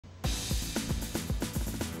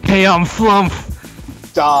Hey, I'm Flump!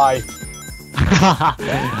 Die.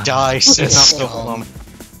 Die, System.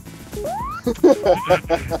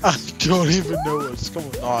 I don't even know what's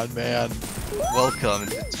going on, man. Welcome.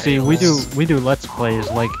 See, we do Let's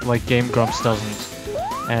Plays like Game Grumps doesn't,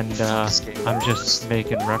 and I'm just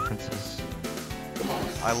making references.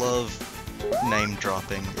 I love name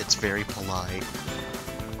dropping. It's very polite.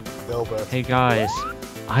 Dilbert. Hey guys,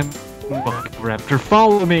 I'm Raptor.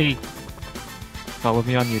 Follow me. Follow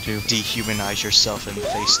me on YouTube. Dehumanize yourself and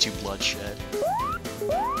face to bloodshed.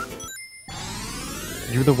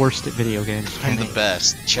 You're the worst at video games. I'm Kenny. the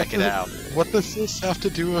best. Check it out. What does this have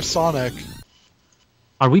to do with Sonic?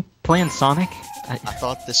 Are we playing Sonic? I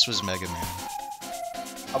thought this was Mega Man.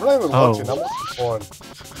 I'm not even Oh. watching, I'm watching porn.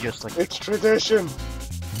 Just like It's tradition!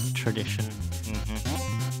 tradition.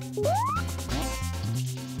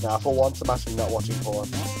 Nah, for once I'm actually not watching porn.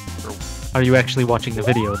 Are you actually watching the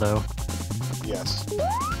video though? Yes.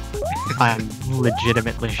 I'm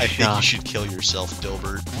legitimately I think you shocked. should kill yourself,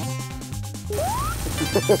 Dilbert.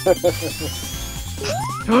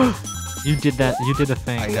 You did that. You did a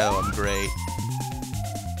thing. I know, I'm great.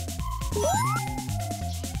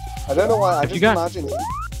 I don't know why, I Have you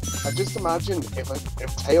just imagine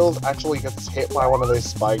if Tails actually gets hit by one of those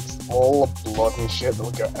spikes, all the blood and shit that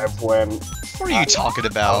will go everywhere and... What are you talking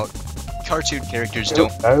about? Cartoon characters I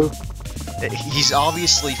don't... don't know. He's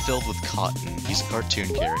obviously filled with cotton. He's a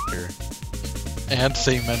cartoon character. And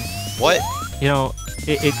semen. What? You know,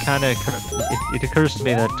 it kind of it occurs to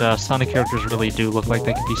me that Sonic characters really do look like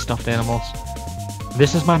they could be stuffed animals.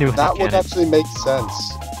 This is my new That would headcanon. actually make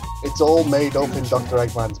sense. It's all made up in Dr.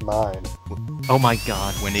 Eggman's mind. Oh my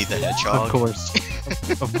god. Winnie the Hedgehog? Of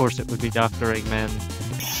course. Of course it would be Dr. Eggman.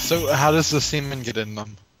 So how does the semen get in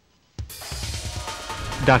them?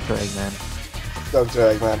 Dr. Eggman.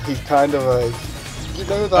 Dr. Eggman, he's kind of a... You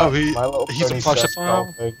know that Oh, My Little he's a Pony plushophile? sex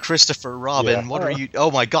doll thing? Christopher Robin, Yeah. what are you...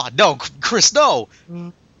 Oh my god, no! Chris, no!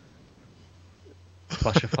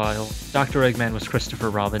 Plushophile. Dr. Eggman was Christopher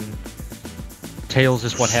Robin. Tails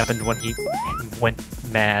is what happened when he went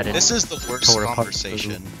mad and This is the worst tore apart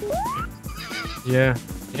conversation. Yeah,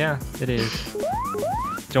 it is.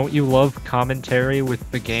 Don't you love commentary with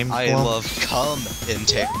the game I Flump? love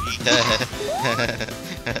commentary.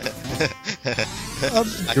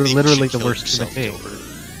 You're literally the worst human being.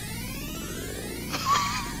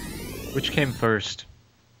 Which came first?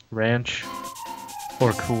 Ranch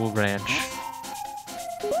or Cool Ranch?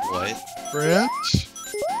 What? Branch?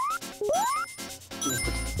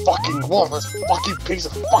 Stupid fucking worthless fucking piece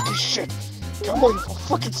of fucking shit! Come on, you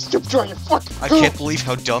fucking stupid, you fucking... I can't believe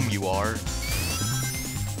how dumb you are.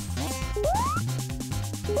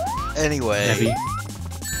 Anyway, Heavy.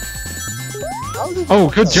 How did Oh,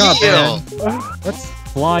 you- good job, Deal. man! Let's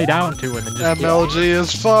fly down to him and just MLG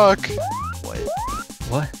as fuck! what?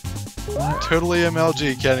 What? What? Totally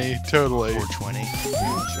MLG, Kenny. Totally. 420?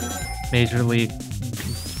 Major League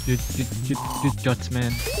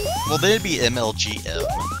Gutsman. Well, then it'd be MLGM.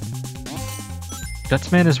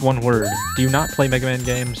 Gutsman is one word. Do you not play Mega Man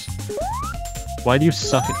games? Why do you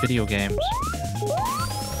suck at video games?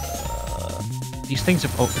 These things are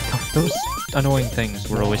those annoying things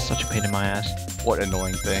were always such a pain in my ass. What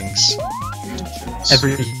annoying things.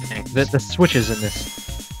 Everything. The switches in this.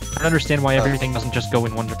 I don't understand why everything doesn't just go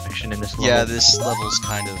in one direction in this level. Yeah, this level's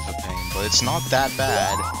kind of a pain, but it's not that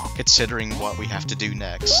bad, considering what we have to do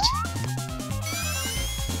next.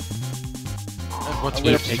 And what's I'm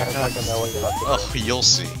we gonna have to do pretend like I next? know what you have to do. Oh, you'll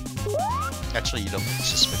see. Actually, you don't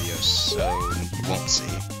watch this video, so you won't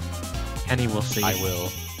see. Kenny will see. I will.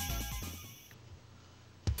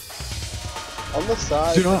 On the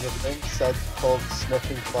side, Do not- there's a thing said called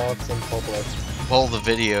sniffing farts in public. Well, the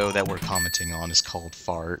video that we're commenting on is called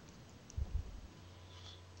Fart.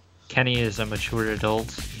 Kenny is a mature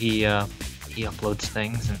adult. He uploads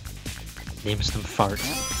things and names them fart.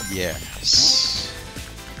 Yes.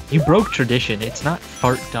 You broke tradition. It's not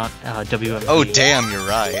fart.wmv. Oh, damn, you're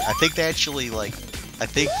right. I think they actually, I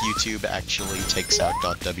think YouTube actually takes out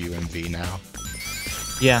 .wmv now.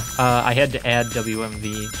 Yeah, I had to add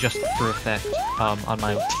WMV just for effect on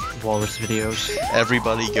my Walrus videos.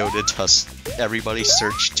 Everybody go to everybody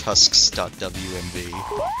search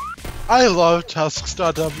tusks.wmv. I love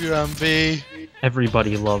tusks.wmv.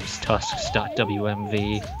 Everybody loves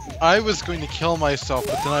tusks.wmv. I was going to kill myself,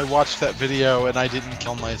 but then I watched that video and I didn't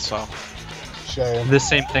kill myself. Shame. The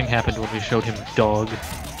same thing happened when we showed him Dog.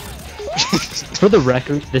 For the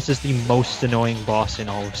record, this is the most annoying boss in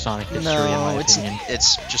all of Sonic history, in my opinion.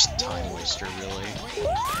 it's just time waster, really.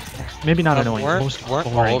 Maybe not annoying, Weren't most all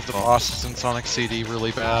boring of the boss. bosses in Sonic CD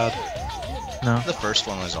really bad? No. The first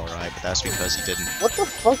one was alright, but that's because he didn't. What the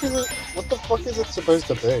fuck is it? What the fuck is it supposed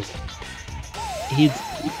to be?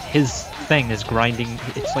 His thing is grinding.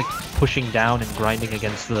 It's like pushing down and grinding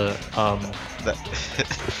against the That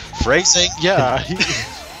phrasing? Yeah,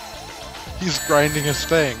 he's grinding his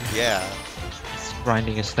thing. Yeah. He's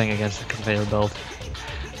grinding his thing against the conveyor belt.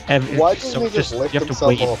 And Why doesn't he just lift you have to himself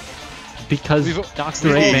wait up? because Dr.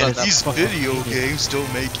 Eggman is a These fucking video genius. games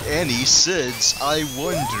don't make any sense. I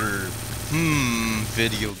wonder.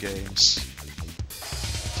 Video games.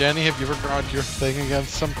 Danny, have you ever ground your thing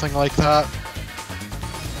against something like that?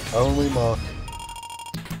 Only Mark.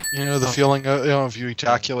 You know, the feeling of, of you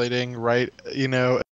ejaculating, right? You know,